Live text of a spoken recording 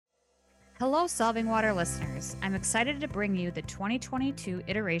Hello, Solving Water listeners. I'm excited to bring you the 2022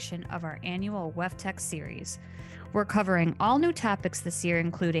 iteration of our annual WEFTech series. We're covering all new topics this year,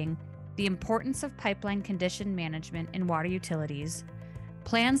 including the importance of pipeline condition management in water utilities,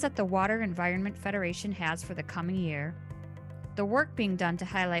 plans that the Water Environment Federation has for the coming year, the work being done to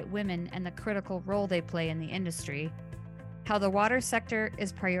highlight women and the critical role they play in the industry, how the water sector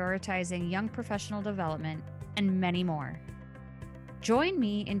is prioritizing young professional development, and many more. Join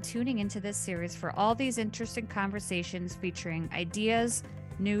me in tuning into this series for all these interesting conversations featuring ideas,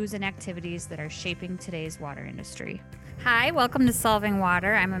 news, and activities that are shaping today's water industry. Hi, welcome to Solving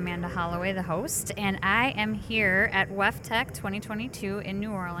Water. I'm Amanda Holloway, the host, and I am here at WEFTech 2022 in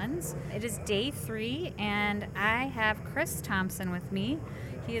New Orleans. It is day 3, and I have Chris Thompson with me.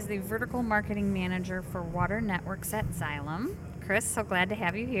 He is the Vertical Marketing Manager for Water Networks at Xylem. Chris, so glad to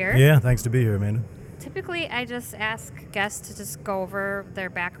have you here. Yeah, thanks to be here, Amanda. Typically, I just ask guests to just go over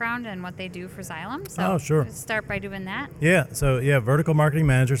their background and what they do for Xylem. So sure. Let's start by doing that. Vertical Marketing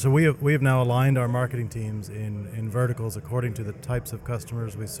Manager. So we have now aligned our marketing teams in verticals according to the types of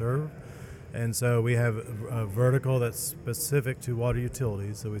customers we serve. And so we have a vertical that's specific to water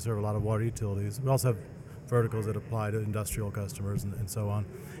utilities. So we serve a lot of water utilities. We also have verticals that apply to industrial customers and so on.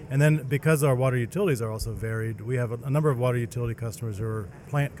 And then because our water utilities are also varied, we have a number of water utility customers who are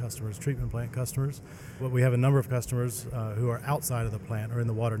plant customers, treatment plant customers. But we have a number of customers who are outside of the plant or in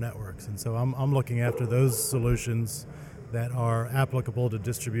the water networks. And so I'm looking after those solutions that are applicable to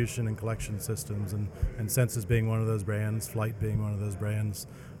distribution and collection systems, and Sensus being one of those brands, Flight being one of those brands.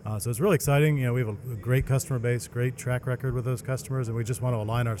 So it's really exciting. You know, we have a great customer base, great track record with those customers, and we just want to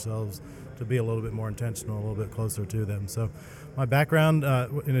align ourselves to be a little bit more intentional, a little bit closer to them. So my background,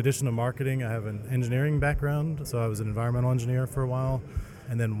 in addition to marketing, I have an engineering background. So I was an environmental engineer for a while.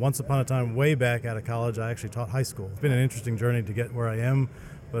 And then once upon a time, way back out of college, I actually taught high school. It's been an interesting journey to get where I am.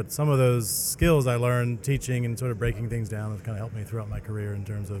 But some of those skills I learned teaching and sort of breaking things down have kind of helped me throughout my career in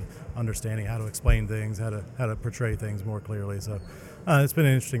terms of understanding how to explain things, how to portray things more clearly. So it's been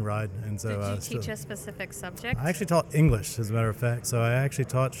an interesting ride. And so, did you teach a specific subject? I actually taught English, as a matter of fact. So I actually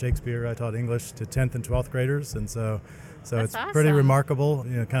taught Shakespeare. I taught English to 10th and 12th graders. And so it's awesome. Pretty remarkable,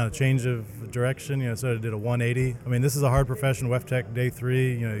 kind of change of direction, sort of did a 180. I mean, this is a hard profession, WEFTech day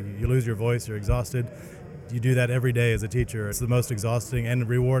 3, you lose your voice, you're exhausted. You do that every day as a teacher. It's the most exhausting and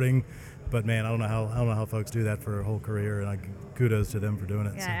rewarding, but man, I don't know how folks do that for a whole career, and kudos to them for doing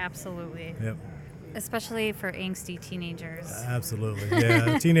it. Yeah, absolutely. Yep. Especially for angsty teenagers. Absolutely,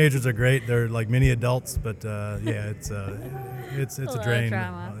 yeah. Teenagers are great. They're like mini adults, but it's a drain.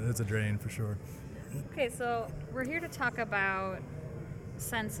 Drama. It's a drain for sure. Okay, so we're here to talk about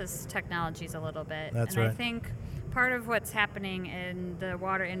Sensus technologies a little bit. That's right. right. I think part of what's happening in the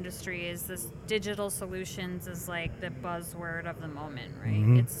water industry is this digital solutions is like the buzzword of the moment, right?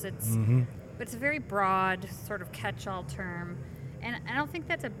 Mm-hmm. It's a very broad sort of catch-all term. And I don't think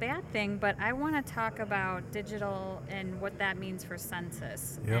that's a bad thing, but I want to talk about digital and what that means for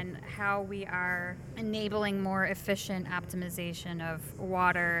Sensus. Yep. And how we are enabling more efficient optimization of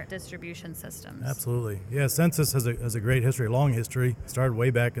water distribution systems. Absolutely. Yeah, Sensus has a great history, long history. Started way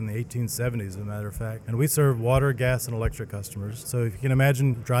back in the 1870s, as a matter of fact. And we serve water, gas, and electric customers. So if you can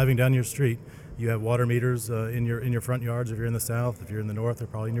imagine driving down your street, you have water meters in your front yards if you're in the south. If you're in the north, they're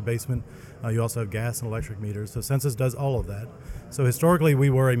probably in your basement. You also have gas and electric meters. So Sensus does all of that. So historically, we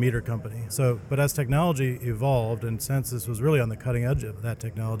were a meter company. But as technology evolved, and Sensus was really on the cutting edge of that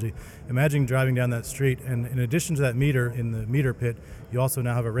technology, imagine driving down that street, and in addition to that meter in the meter pit, you also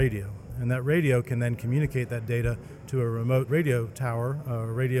now have a radio. And that radio can then communicate that data to a remote radio tower, a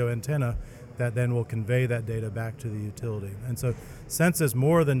radio antenna, that then will convey that data back to the utility. And so Sensus,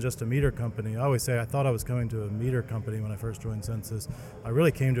 more than just a meter company, I always say I thought I was coming to a meter company when I first joined Sensus. I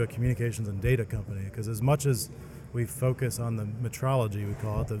really came to a communications and data company, because as much as we focus on the metrology, we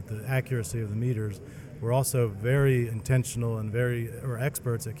call it, the accuracy of the meters, we're also very intentional and we're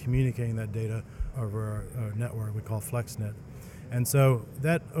experts at communicating that data over our network we call FlexNet. And so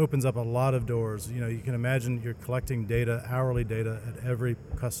that opens up a lot of doors. You can imagine you're collecting data, hourly data, at every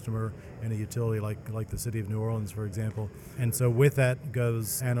customer in a utility like the city of New Orleans, for example. And so with that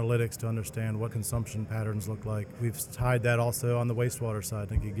goes analytics to understand what consumption patterns look like. We've tied that also on the wastewater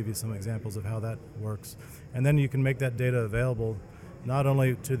side. I can give you some examples of how that works. And then you can make that data available not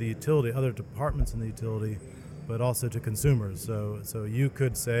only to the utility, other departments in the utility, but also to consumers. So you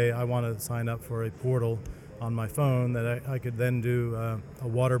could say, I want to sign up for a portal on my phone that I could then do a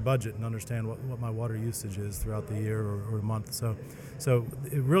water budget and understand what my water usage is throughout the year or a month. So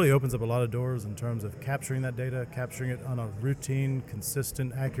it really opens up a lot of doors in terms of capturing that data, capturing it on a routine,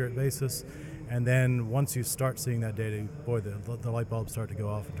 consistent, accurate basis, And then once you start seeing that data, boy, the light bulbs start to go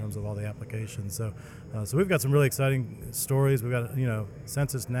off in terms of all the applications. So we've got some really exciting stories. We've got,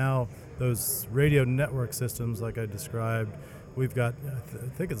 Sensus now, those radio network systems like I described. We've got, I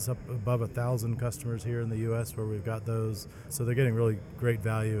think it's up above 1,000 customers here in the U.S. where we've got those. So they're getting really great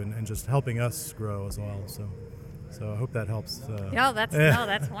value and just helping us grow as well. So I hope that helps.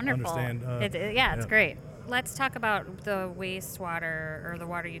 That's wonderful. Understand. It's great. Let's talk about the wastewater or the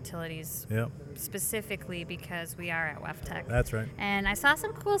water utilities specifically, because we are at WEFTEC. That's right. And I saw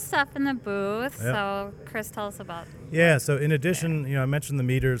some cool stuff in the booth. Yep. So, Chris, tell us about. Yeah. So in addition, I mentioned the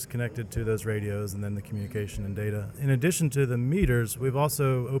meters connected to those radios, and then the communication and data. In addition to the meters, we've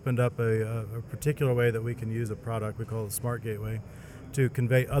also opened up a particular way that we can use a product we call the Smart Gateway to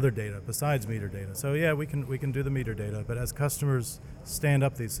convey other data besides meter data. So we can do the meter data, but as customers stand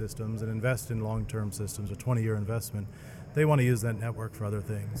up these systems and invest in long-term systems, a 20-year investment, they want to use that network for other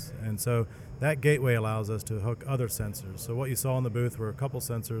things. And so that gateway allows us to hook other sensors. So what you saw in the booth were a couple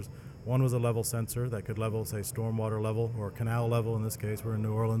sensors. One was a level sensor that could level, say, stormwater level or canal level in this case, we're in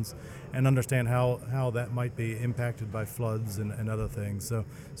New Orleans, and understand how that might be impacted by floods and other things. So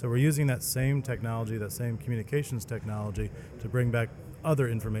we're using that same technology, that same communications technology to bring back other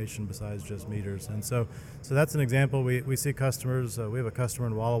information besides just meters. And so that's an example. We see customers, we have a customer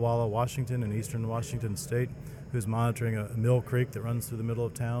in Walla Walla, Washington, in eastern Washington state, who's monitoring a mill creek that runs through the middle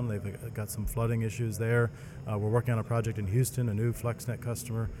of town. They've got some flooding issues there. We're working on a project in Houston, a new FlexNet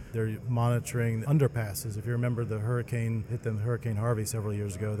customer. They're monitoring underpasses. If you remember, the hurricane hit them, Hurricane Harvey, several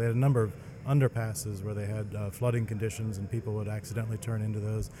years ago. They had a number of underpasses where they had flooding conditions and people would accidentally turn into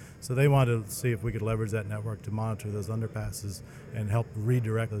those. So they wanted to see if we could leverage that network to monitor those underpasses and help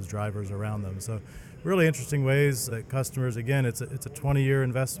redirect those drivers around them. So really interesting ways that customers, again, it's a 20-year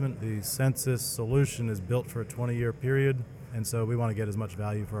investment. The Sensus solution is built for a 20-year period. And so we want to get as much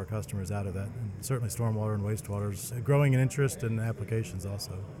value for our customers out of that. And certainly stormwater and wastewater is growing in interest in applications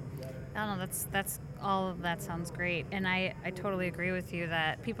also. I don't know, that's all of that sounds great. And I totally agree with you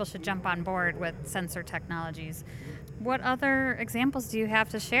that people should jump on board with sensor technologies. What other examples do you have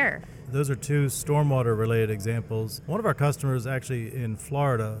to share? Those are two stormwater related examples. One of our customers actually in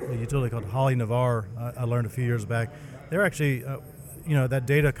Florida, a utility called Holly Navarre, I learned a few years back, they're actually that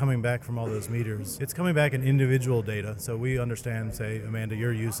data coming back from all those meters, it's coming back in individual data. So we understand, say, Amanda,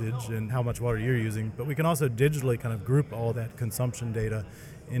 your usage and how much water you're using, but we can also digitally kind of group all that consumption data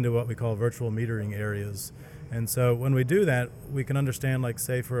into what we call virtual metering areas. And so when we do that, we can understand, like,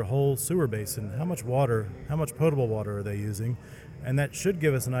 say, for a whole sewer basin, how much potable water are they using? And that should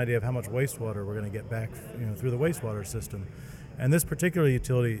give us an idea of how much wastewater we're going to get back through the wastewater system. And this particular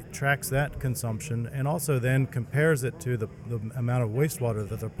utility tracks that consumption and also then compares it to the amount of wastewater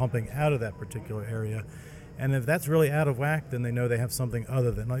that they're pumping out of that particular area. And if that's really out of whack, then they know they have something other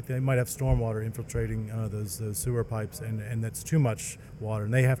than, like, they might have stormwater infiltrating those sewer pipes, and that's too much water.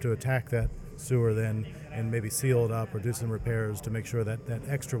 And they have to attack that sewer then and maybe seal it up or do some repairs to make sure that that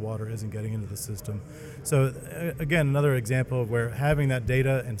extra water isn't getting into the system. So again, another example of where having that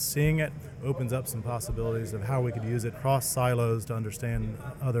data and seeing it opens up some possibilities of how we could use it cross silos to understand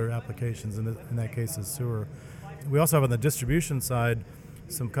other applications, in that case is sewer. We also have on the distribution side,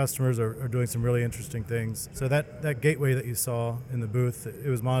 some customers are doing some really interesting things. So that gateway that you saw in the booth, it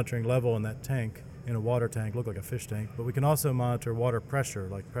was monitoring level in that tank, in a water tank, looked like a fish tank, but we can also monitor water pressure,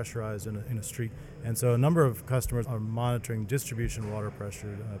 like pressurized in a street. And so a number of customers are monitoring distribution water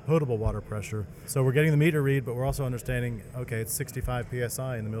pressure, potable water pressure. So we're getting the meter read, but we're also understanding, okay, it's 65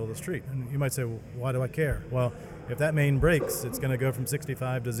 PSI in the middle of the street. And you might say, well, why do I care? Well, if that main breaks, it's going to go from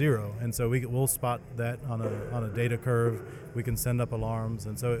 65 to 0. And so we'll spot that on a data curve. We can send up alarms.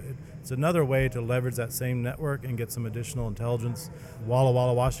 And so it's another way to leverage that same network and get some additional intelligence. Walla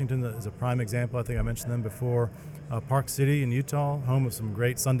Walla, Washington is a prime example. I think I mentioned them before. Park City in Utah, home of some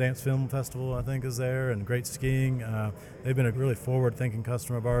great Sundance Film Festival, I think, is there, and great skiing. They've been a really forward-thinking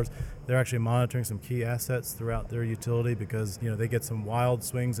customer of ours. They're actually monitoring some key assets throughout their utility because they get some wild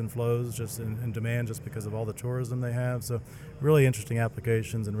swings and flows just in demand just because of all the tourism they have. So really interesting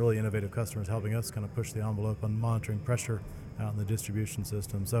applications and really innovative customers helping us kind of push the envelope on monitoring pressure out in the distribution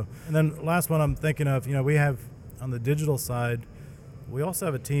system. So, and then last one I'm thinking of, we have on the digital side, we also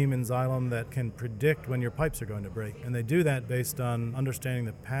have a team in Xylem that can predict when your pipes are going to break. And they do that based on understanding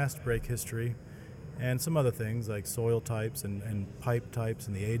the past break history and some other things like soil types and pipe types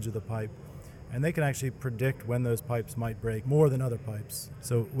and the age of the pipe. And they can actually predict when those pipes might break more than other pipes.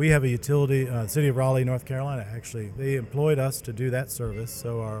 So we have a utility, the city of Raleigh, North Carolina, actually. They employed us to do that service.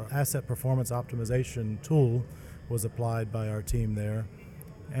 So our asset performance optimization tool was applied by our team there.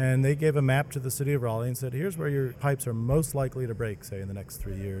 And they gave a map to the city of Raleigh and said, here's where your pipes are most likely to break, say, in the next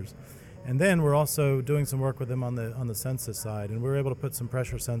 3 years. And then we're also doing some work with them on the census side, and we're able to put some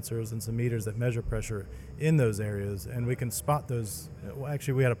pressure sensors and some meters that measure pressure in those areas, and we can spot those. Well,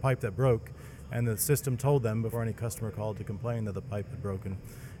 actually, we had a pipe that broke, and the system told them before any customer called to complain that the pipe had broken.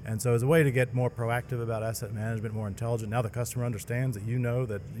 And so as a way to get more proactive about asset management, more intelligent, now the customer understands that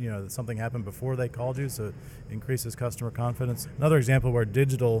that something happened before they called you, so it increases customer confidence. Another example where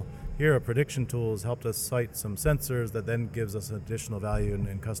digital here, a prediction tool, has helped us cite some sensors that then gives us additional value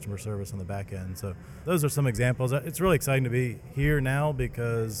in customer service on the back end. So those are some examples. It's really exciting to be here now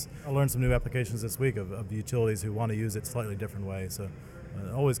because I learned some new applications this week of utilities who want to use it slightly different way. So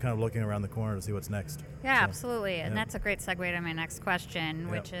always kind of looking around the corner to see what's next. Yeah, so, absolutely. And yeah. that's a great segue to my next question,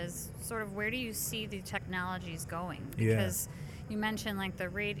 which is sort of where do you see the technologies going? Because you mentioned like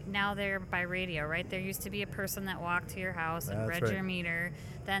now they're by radio, right? There used to be a person that walked to your house and read your meter.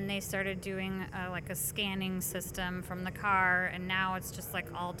 Then they started doing like a scanning system from the car, and now it's just like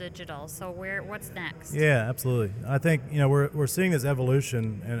all digital. So what's next? Yeah, absolutely. I think we're seeing this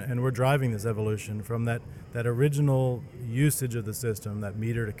evolution, and we're driving this evolution from that original usage of the system, that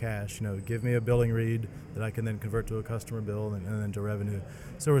meter to cash. Give me a billing read that I can then convert to a customer bill and then to revenue.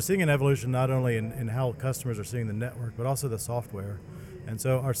 So we're seeing an evolution not only in how customers are seeing the network, but also the software. And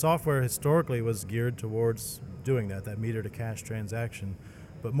so our software historically was geared towards doing that meter to cash transaction.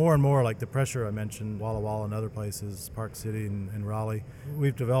 But more and more, like the pressure I mentioned, Walla Walla and other places, Park City and Raleigh,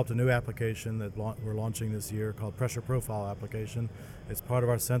 we've developed a new application that we're launching this year called Pressure Profile Application. It's part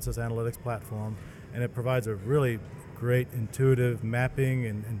of our Census Analytics platform, and it provides a really great intuitive mapping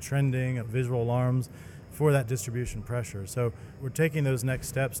and trending of visual alarms for that distribution pressure. So we're taking those next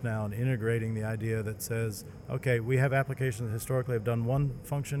steps now and integrating the idea that says, okay, we have applications that historically have done one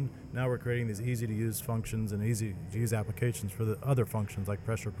function. Now we're creating these easy-to-use functions and easy-to-use applications for the other functions like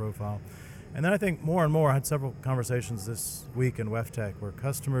pressure profile. And then I think more and more, I had several conversations this week in WEFTEC where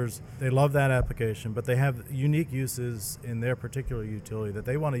customers, they love that application, but they have unique uses in their particular utility that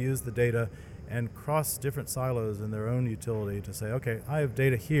they want to use the data and cross different silos in their own utility to say, okay, I have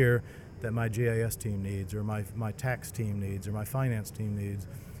data here that my GIS team needs, or my tax team needs, or my finance team needs.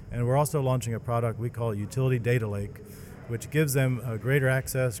 And we're also launching a product we call Utility Data Lake, which gives them greater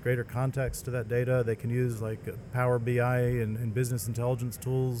access, greater context to that data. They can use like Power BI and business intelligence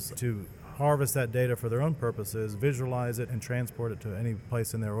tools to harvest that data for their own purposes, visualize it, and transport it to any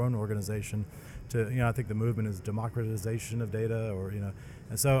place in their own organization. I think the movement is democratization of data,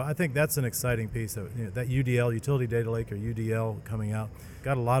 and so I think that's an exciting piece of that UDL, Utility Data Lake, or UDL, coming out.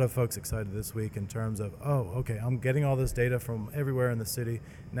 Got a lot of folks excited this week in terms of, I'm getting all this data from everywhere in the city.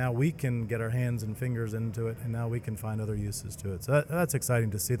 Now we can get our hands and fingers into it, and now we can find other uses to it. So that's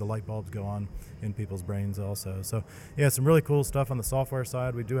exciting to see the light bulbs go on in people's brains also. So yeah, some really cool stuff on the software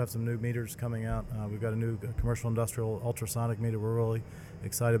side. We do have some new meters coming out. We've got a new commercial industrial ultrasonic meter we're really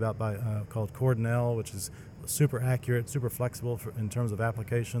excited about called Cordonel, which is super accurate, super flexible in terms of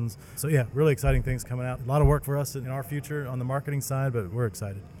applications. So yeah, really exciting things coming out. A lot of work for us in our future on the marketing side, but we're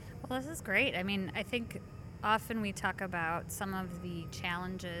excited. Well, this is great. I mean, I think often we talk about some of the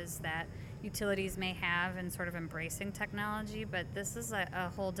challenges that utilities may have in sort of embracing technology, but this is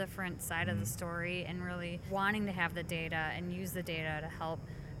a whole different side of the story, and really wanting to have the data and use the data to help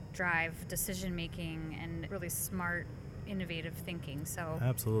drive decision making and really smart, innovative thinking. So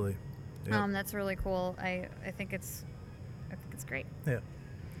absolutely. Yep. That's really cool. I think it's great. Yeah.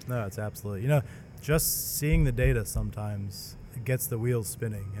 No, it's absolutely. Just seeing the data sometimes it gets the wheels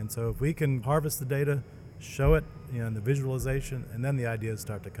spinning. And so if we can harvest the data, show it, in the visualization, and then the ideas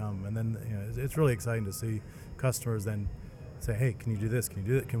start to come. And then, it's really exciting to see customers then say, hey, can you do this? Can you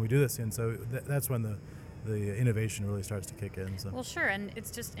do that? Can we do this? And so that's when the innovation really starts to kick in. So. Well, sure, and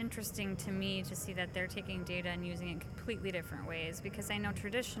it's just interesting to me to see that they're taking data and using it in completely different ways, because I know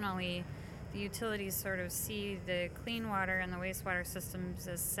traditionally the utilities sort of see the clean water and the wastewater systems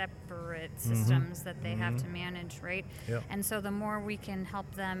as separate systems that they have to manage, right? Yep. And so the more we can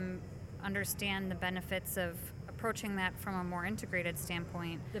help them understand the benefits of approaching that from a more integrated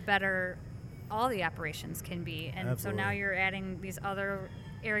standpoint, the better all the operations can be. And Absolutely. So now you're adding these other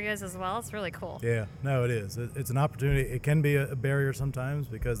areas as well. It's really cool. Yeah, no, it is. It's an opportunity. It can be a barrier sometimes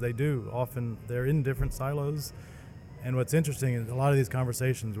because they're in different silos. And what's interesting is a lot of these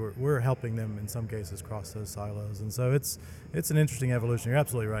conversations, we're helping them in some cases cross those silos. And so it's an interesting evolution. You're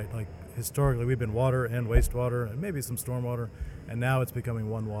absolutely right. Like historically, we've been water and wastewater and maybe some stormwater, and now it's becoming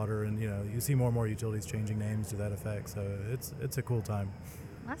one water. And you see more and more utilities changing names to that effect. So it's a cool time.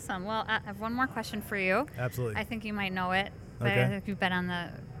 Awesome. Well, I have one more question for you. Absolutely. I think you might know it, but okay. I think you've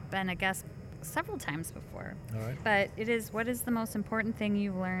been a guest several times before. All right. But what is the most important thing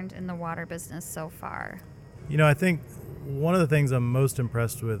you've learned in the water business so far? I think one of the things I'm most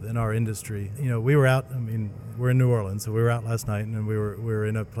impressed with in our industry, we were out, we're in New Orleans, so we were out last night, and we were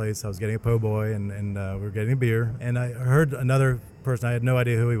in a place. I was getting a po' boy, and we were getting a beer, and I heard another person. I had no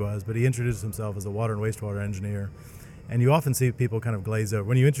idea who he was, but he introduced himself as a water and wastewater engineer. And you often see people kind of glaze over.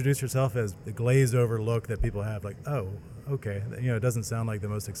 When you introduce yourself as the glazed over look that people have, like, oh, okay, it doesn't sound like the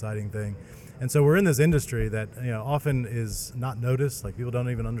most exciting thing. And so we're in this industry that often is not noticed. Like, people don't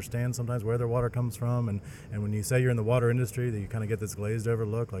even understand sometimes where their water comes from. And when you say you're in the water industry, that you kind of get this glazed over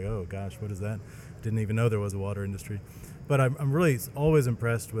look, like, oh gosh, what is that? Didn't even know there was a water industry. But I'm really always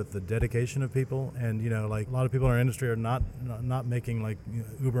impressed with the dedication of people. And like, a lot of people in our industry are not making like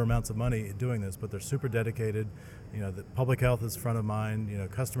uber amounts of money doing this, but they're super dedicated. The public health is front of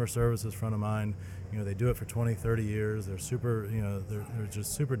mind. Customer service is front of mind. They do it for 20, 30 years. They're super, they're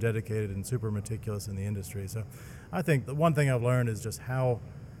just super dedicated and super meticulous in the industry. So I think the one thing I've learned is just how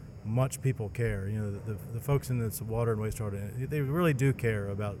much people care. The folks in this water and wastewater, they really do care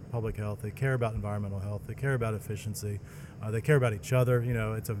about public health. They care about environmental health. They care about efficiency. They care about each other.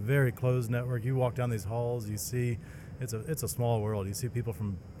 It's a very closed network. You walk down these halls, you see it's a small world. You see people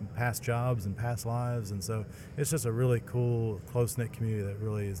from past jobs and past lives, and so it's just a really cool, close-knit community that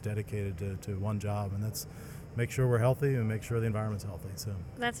really is dedicated to one job, and that's make sure we're healthy and make sure the environment's healthy. So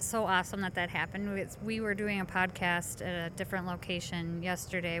that's so awesome that happened. We were doing a podcast at a different location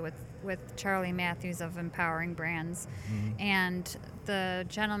yesterday with Charlie Matthews of Empowering Brands, and the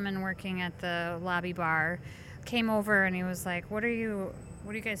gentleman working at the lobby bar came over and he was like, what are you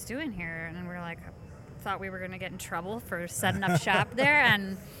guys doing here? And we're like, thought we were going to get in trouble for setting up shop there,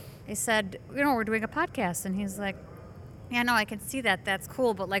 and they said, we're doing a podcast. And he's like, yeah, no, I can see that. That's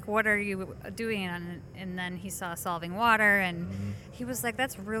cool. But like, what are you doing? And then he saw Solving Water, and he was like,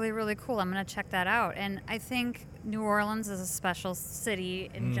 that's really, really cool. I'm going to check that out. And I think New Orleans is a special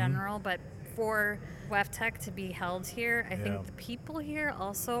city in general, but for WEFTEC to be held here, I think the people here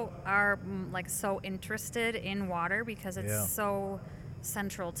also are like so interested in water because it's so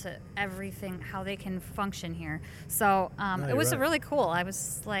central to everything, how they can function here. So it was really cool. I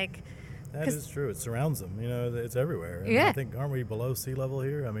was like, that is true. It surrounds them. It's everywhere. And I think, aren't we below sea level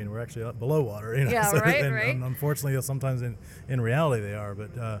here? We're actually up below water. Yeah, so, right. Unfortunately, sometimes in reality they are.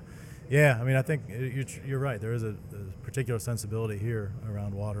 But I think you're right. There is a particular sensibility here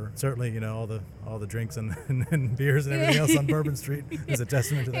around water. Certainly, all the drinks and beers and everything else on Bourbon Street is a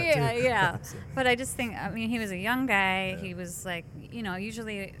testament to that too. Yeah. So. But I just think, he was a young guy. He was like,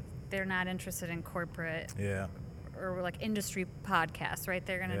 usually they're not interested in corporate. Yeah. Or like industry podcasts, right?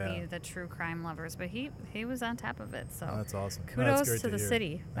 They're going to be the true crime lovers, but he was on top of it. So that's awesome. Kudos to the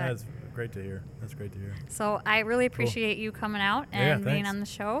city. That's great to hear. So I really appreciate you coming out and being on the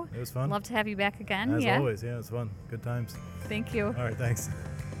show. It was fun. Love to have you back again. As always, it was fun. Good times. Thank you. All right, thanks.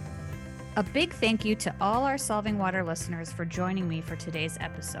 A big thank you to all our Solving Water listeners for joining me for today's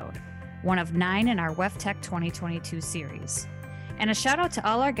episode, one of 9 in our WEFTEC 2022 series. And a shout out to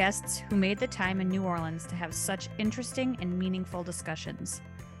all our guests who made the time in New Orleans to have such interesting and meaningful discussions.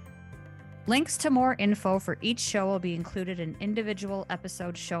 Links to more info for each show will be included in individual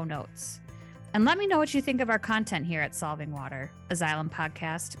episode show notes. And let me know what you think of our content here at Solving Water, a Xylem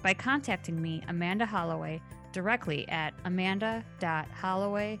podcast, by contacting me, Amanda Holloway, directly at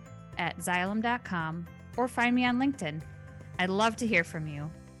amanda.holloway@xylem.com or find me on LinkedIn. I'd love to hear from you.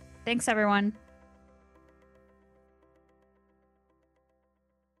 Thanks, everyone.